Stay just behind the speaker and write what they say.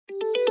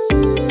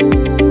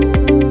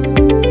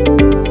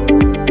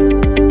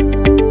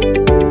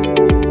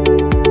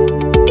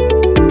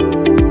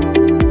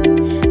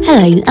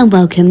and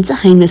welcome to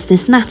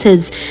Homelessness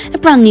Matters, a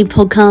brand new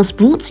podcast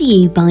brought to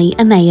you by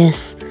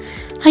Emmaus.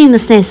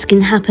 Homelessness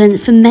can happen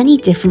for many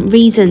different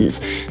reasons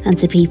and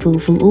to people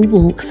from all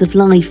walks of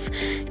life.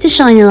 To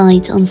shine a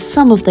light on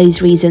some of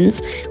those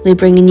reasons, we're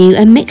bringing you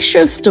a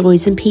mixture of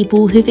stories and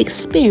people who've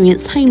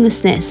experienced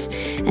homelessness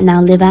and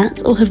now live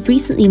at or have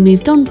recently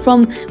moved on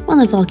from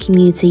one of our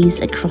communities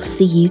across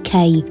the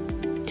UK.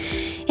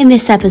 In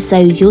this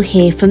episode, you'll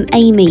hear from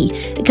Amy,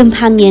 a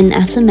companion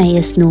at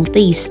Emmaus North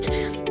East.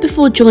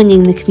 Before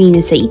joining the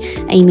community,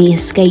 Amy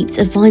escaped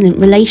a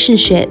violent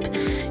relationship.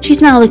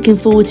 She's now looking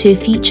forward to a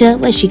future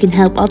where she can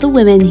help other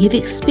women who've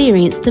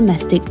experienced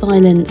domestic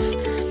violence.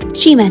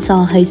 She met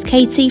our host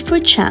Katie for a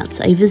chat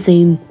over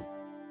Zoom.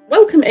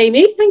 Welcome,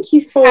 Amy. Thank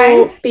you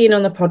for being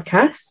on the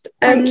podcast.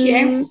 Thank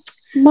you.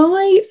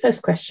 My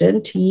first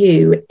question to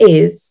you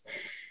is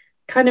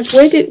kind of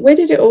where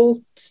did it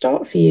all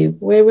start for you?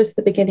 Where was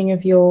the beginning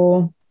of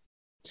your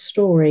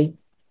story?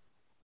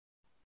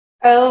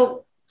 Well,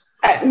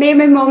 me and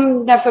my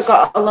mum never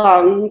got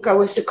along. I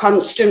was a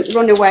constant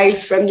runaway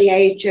from the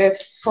age of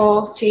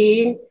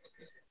 14.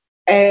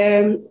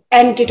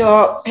 Ended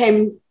up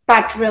in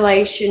bad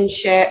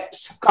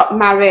relationships, got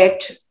married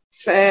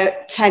for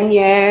 10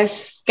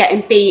 years,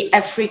 getting beat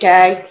every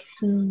day.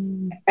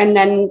 And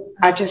then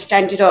I just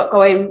ended up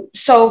going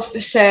sofa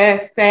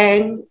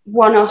surfing,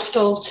 one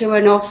hostel to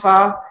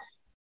another,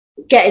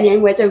 getting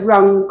in with the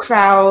wrong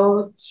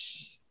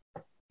crowds.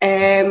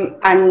 And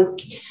I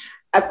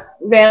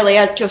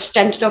just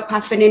ended up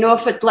having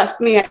enough. I'd left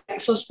my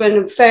ex-husband.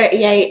 I'm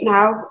 38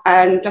 now,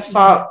 and I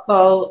thought,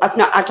 well, I've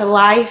not had a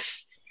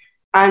life,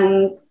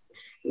 and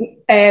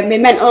my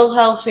mental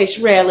health is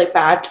really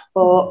bad,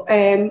 but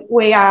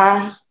we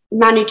are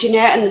managing it,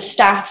 and the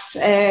staff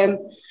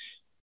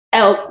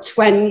helped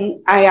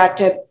when I had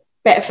a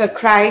bit of a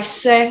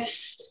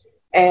crisis.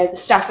 The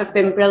staff have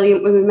been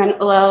brilliant with my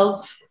mental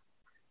health,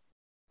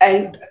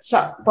 and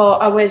so, but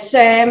I was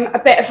a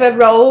bit of a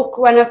rogue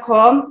when I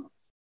come.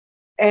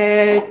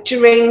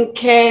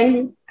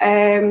 Drinking,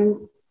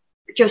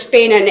 just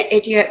being an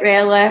idiot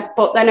really,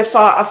 but then I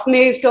thought I've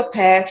moved up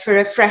here for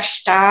a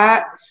fresh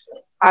start.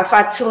 I've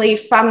had to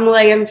leave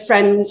family and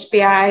friends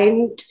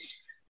behind,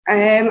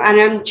 and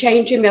I'm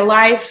changing my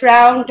life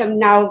round. I'm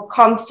now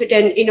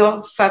confident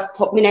enough. I've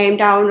put my name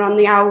down on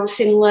the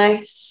housing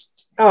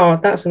list. Oh,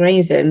 that's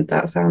amazing.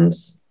 That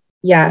sounds,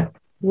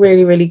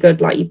 really, really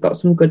good. Like you've got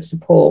some good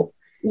support.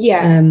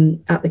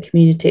 At the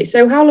community.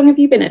 So how long have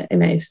you been at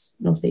Emmaus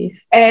North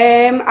East?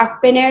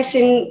 I've been here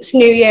since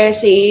New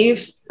Year's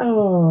Eve.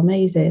 Oh,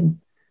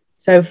 amazing.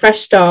 So fresh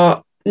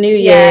start, new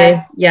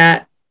year.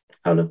 Yeah,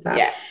 I love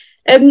that.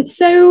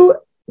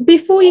 So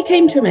before you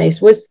came to Emmaus,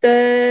 was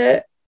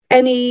there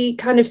any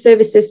kind of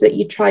services that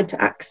you tried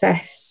to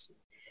access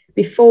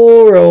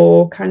before,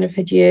 or kind of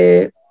had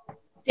you...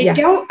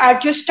 I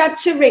just had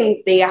to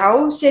ring the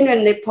housing,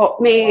 and they put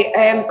me,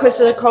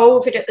 because of the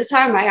COVID at the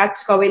time, I had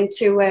to go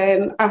into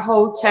a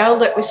hotel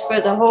that was for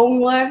the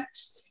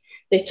homeless.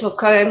 They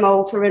took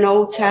over an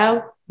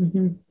hotel.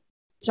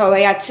 So I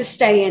had to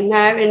stay in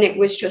there, and it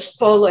was just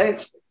full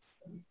of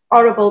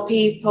horrible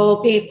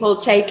people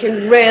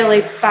taking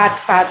really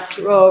bad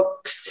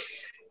drugs,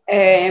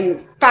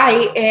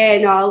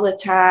 fighting all the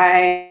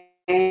time.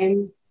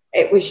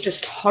 It was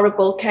just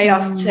horrible,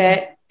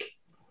 chaotic.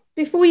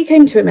 Before you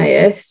came to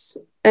Emmaus,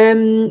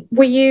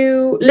 were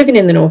you living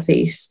in the North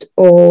East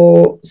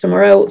or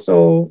somewhere else?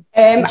 Or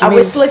I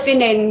was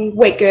living in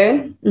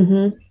Wigan.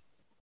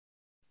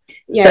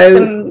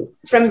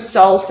 From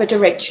Salford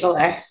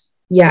originally.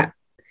 Yeah.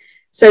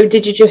 So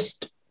did you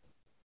just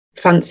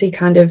fancy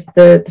kind of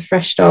the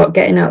fresh start,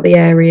 getting out the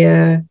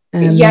area?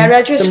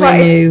 I just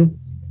wanted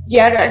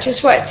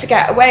to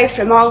get away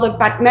from all the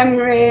bad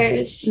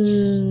memories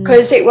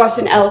because it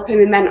wasn't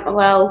helping my mental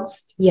health.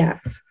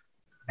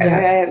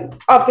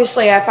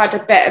 Obviously, I've had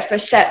a bit of a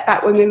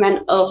setback with my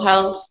mental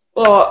health,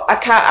 but I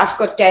can't have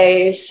good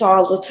days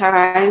all the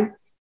time.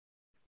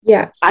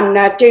 And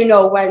I do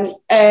know when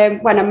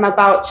I'm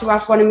about to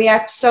have one of my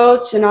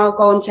episodes, and I'll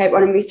go and take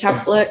one of my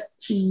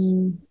tablets.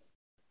 And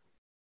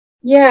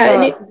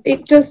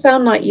it does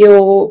sound like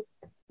you're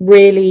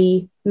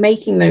really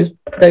making those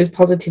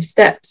positive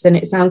steps, and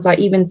it sounds like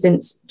even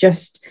since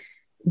just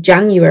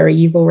January,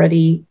 you've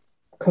already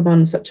come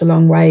on such a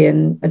long way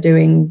and are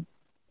doing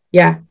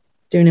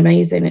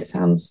amazing. It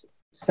sounds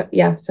so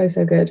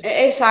good.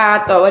 It is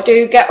hard though. I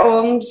do get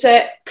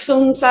homesick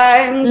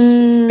sometimes.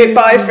 My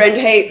boyfriend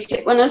hates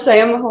it when I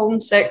say I'm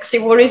homesick. He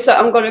worries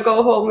that I'm going to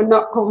go home and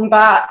not come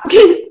back.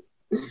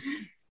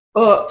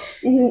 But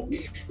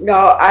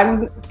no,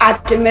 I'm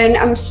adamant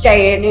I'm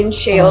staying in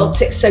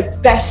Shields. It's the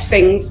best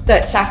thing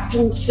that's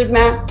happened to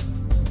me.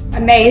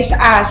 Emmaus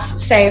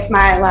has saved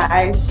my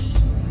life.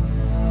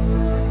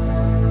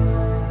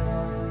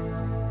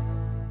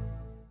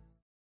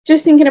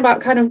 Just thinking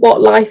about kind of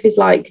what life is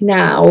like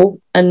now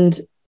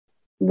and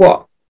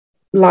what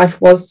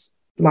life was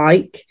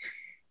like,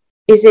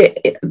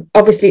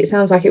 obviously it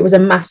sounds like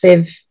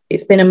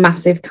it's been a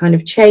massive kind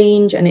of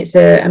change, and it's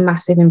a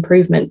massive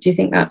improvement. Do you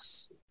think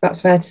that's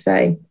fair to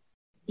say?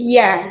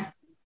 Yeah,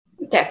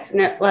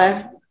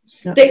 Definitely.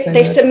 That's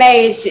This so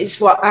amaze is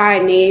what I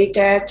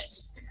needed,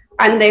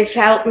 and they've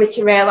helped me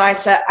to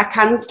realise that I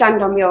can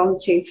stand on my own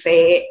 2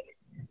 feet,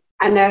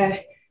 and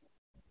I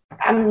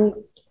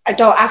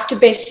don't have to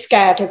be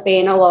scared of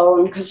being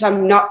alone, because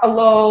I'm not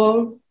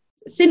alone.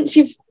 Since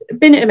you've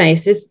been at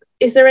Amaze,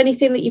 is there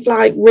anything that you've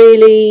like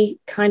really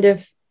kind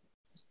of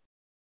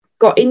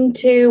got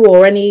into,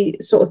 or any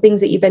sort of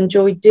things that you've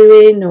enjoyed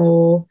doing?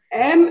 Or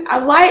I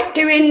like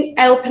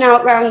helping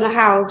out around the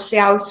house, the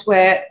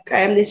housework.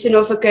 There's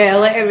another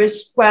girl here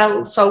as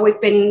well, so we've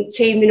been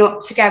teaming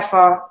up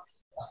together,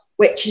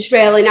 which is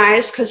really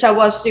nice, because I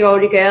was the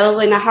only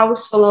girl in a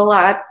house full of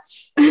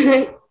lads.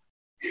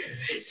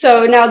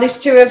 So now there's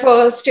 2 of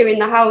us doing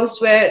the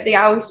housework. The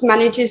house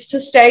manages to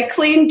stay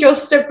clean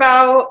just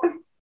about.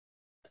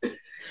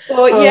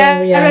 But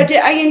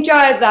I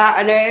enjoy that,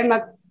 and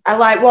I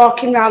like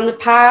walking around the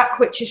park,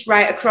 which is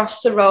right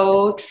across the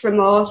road from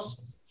us.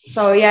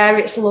 So yeah,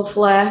 it's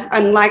lovely.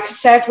 And like I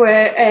said,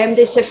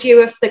 there's a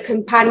few of the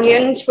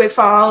companions. We've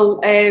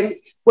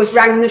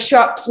rang the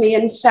shops, me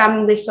and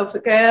Sam, this other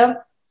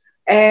girl,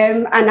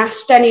 and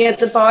asked any of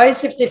the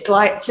boys if they'd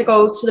like to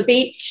go to the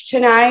beach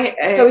tonight.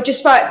 So we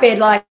just thought it'd be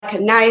like a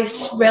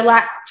nice,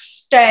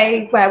 relaxed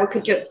day where we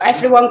could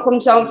everyone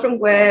comes home from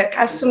work,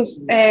 has some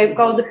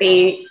go to the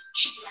beach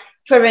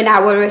for an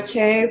hour or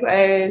 2,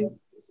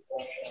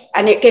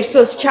 and it gives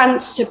us a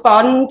chance to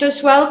bond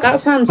as well. That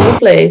sounds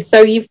lovely.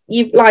 So do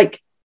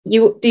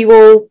you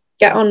all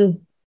get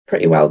on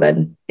pretty well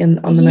then on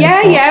the most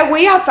part? Yeah,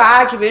 we have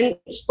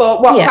arguments,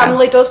 but what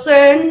family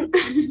doesn't?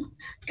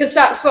 Because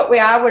that's what we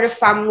are, we're a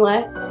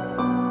family.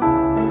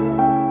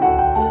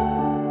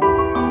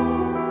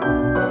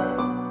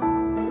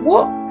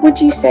 What would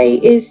you say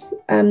is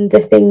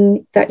the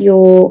thing that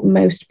you're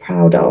most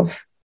proud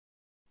of?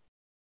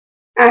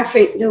 I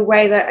think the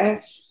way that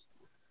I've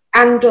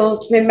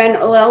handled my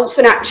mental health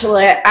and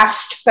actually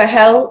asked for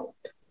help,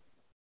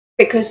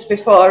 because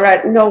before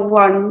no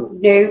one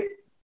knew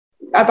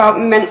about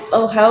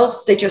mental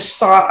health. They just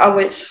thought I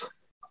was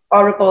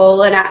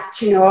horrible and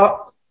acting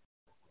up,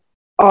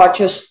 or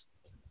just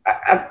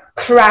a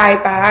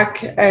cry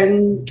back.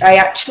 And I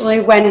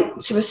actually went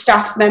to a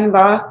staff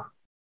member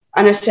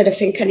and I said, I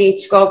think I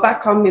need to go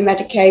back on my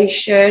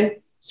medication.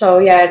 So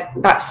yeah,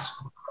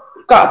 that's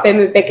got to be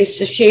my biggest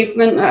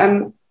achievement.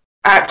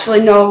 I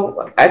actually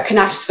know I can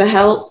ask for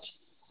help.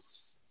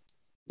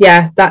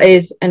 Yeah, that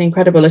is an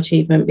incredible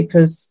achievement,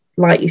 because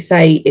like you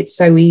say, it's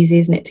so easy,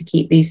 isn't it, to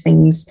keep these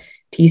things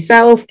to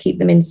yourself, keep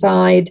them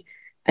inside,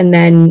 and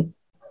then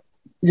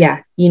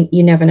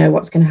you never know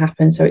what's going to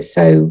happen. So it's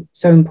so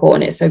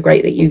important. It's so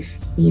great that you've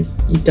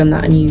done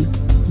that and you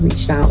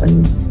reached out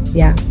and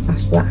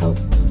asked for that help.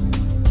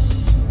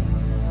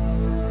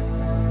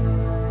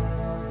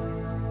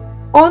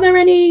 Are there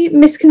any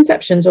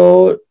misconceptions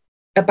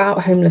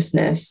about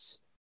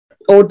homelessness,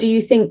 or do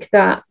you think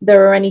that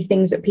there are any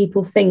things that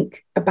people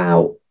think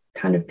about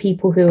kind of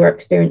people who are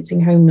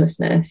experiencing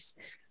homelessness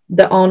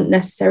that aren't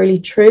necessarily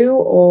true,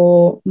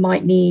 or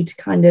might need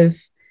kind of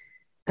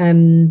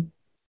a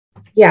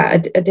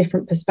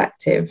different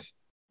perspective?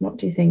 What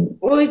do you think?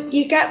 Well,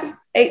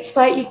 it's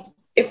like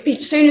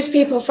as soon as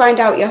people find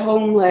out you're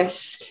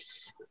homeless,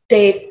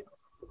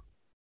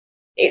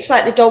 it's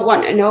like they don't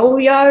want to know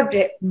you're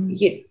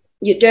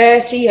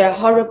dirty, you're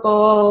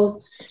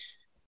horrible,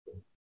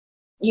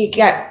 you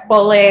get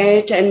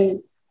bullied,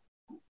 and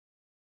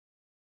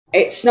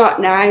it's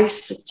not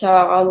nice at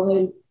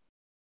all.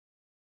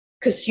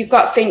 Because you've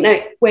got to think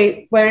that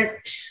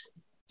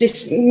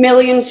there's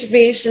millions of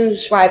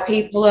reasons why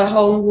people are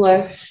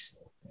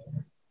homeless,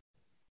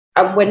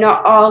 and we're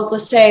not all the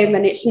same,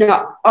 and it's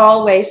not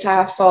always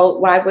our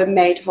fault why we're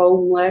made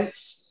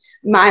homeless.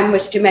 Mine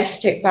was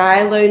domestic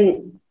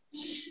violence.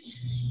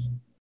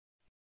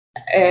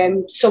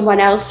 Someone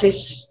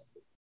else's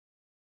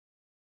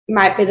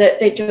might be that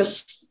they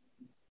just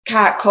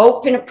can't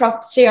cope in a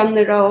property on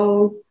their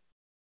own.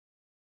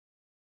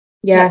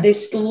 Yeah, so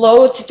there's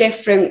loads of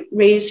different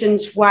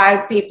reasons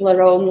why people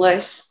are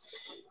homeless,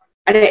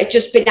 and it'd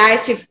just be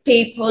nice if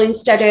people,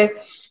 instead of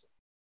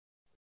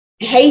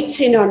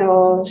hating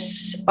on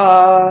us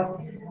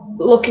or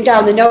looking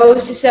down the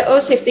noses at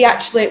us,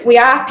 we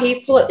are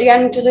people at the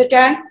end of the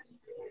day,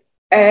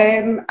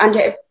 and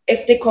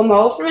if they come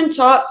over and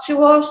talk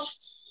to us,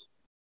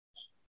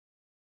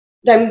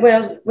 then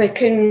we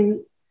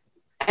can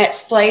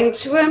explain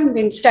to them,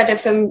 instead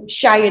of them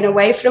shying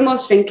away from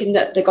us thinking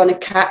that they're going to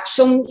catch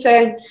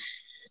something.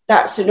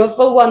 That's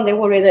another one. They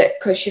worry that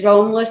because you're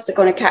homeless they're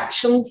going to catch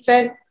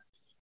something,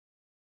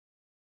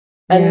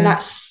 and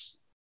that's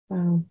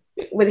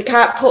we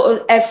can't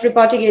put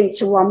everybody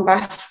into one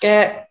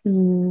basket.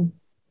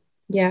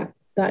 Yeah,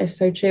 that is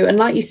so true. And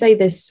like you say,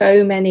 there's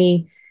so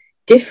many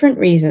different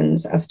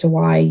reasons as to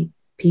why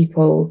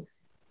people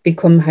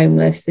become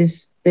homeless.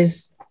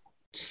 There's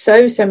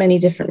so many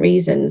different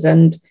reasons,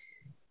 and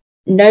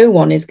no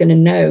one is going to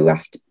know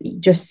after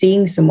just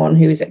seeing someone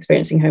who is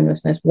experiencing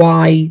homelessness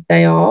why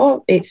they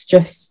are. It's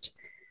just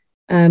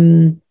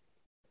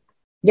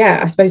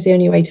I suppose the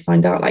only way to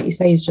find out, like you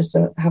say, is just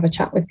to have a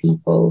chat with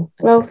people.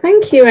 Well,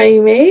 thank you,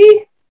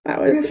 Amy. That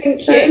was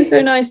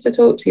so nice to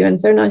talk to you and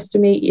so nice to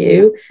meet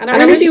you. And I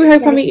really do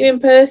hope I meet you in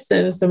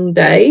person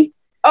someday.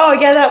 Oh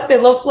yeah, that'd be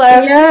lovely.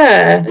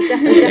 Yeah,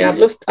 definitely.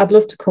 I'd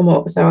love to come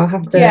up, so I'll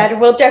have to. Yeah,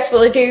 we'll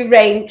definitely do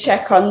rain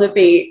check on the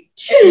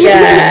beach.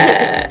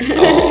 Yeah.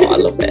 Oh, I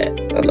love it.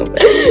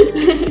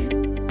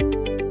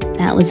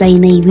 That was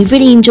Amy. We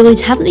really enjoyed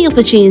having the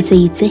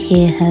opportunity to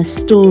hear her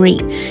story.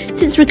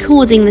 Since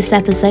recording this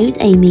episode,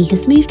 Amy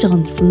has moved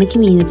on from the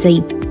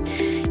community.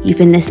 You've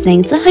been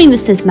listening to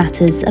Homelessness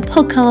Matters, a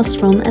podcast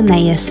from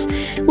Emmaus.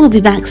 We'll be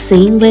back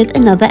soon with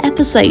another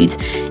episode.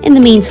 In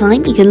the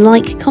meantime, you can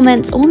like,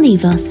 comment or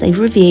leave us a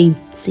review.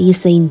 See you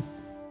soon.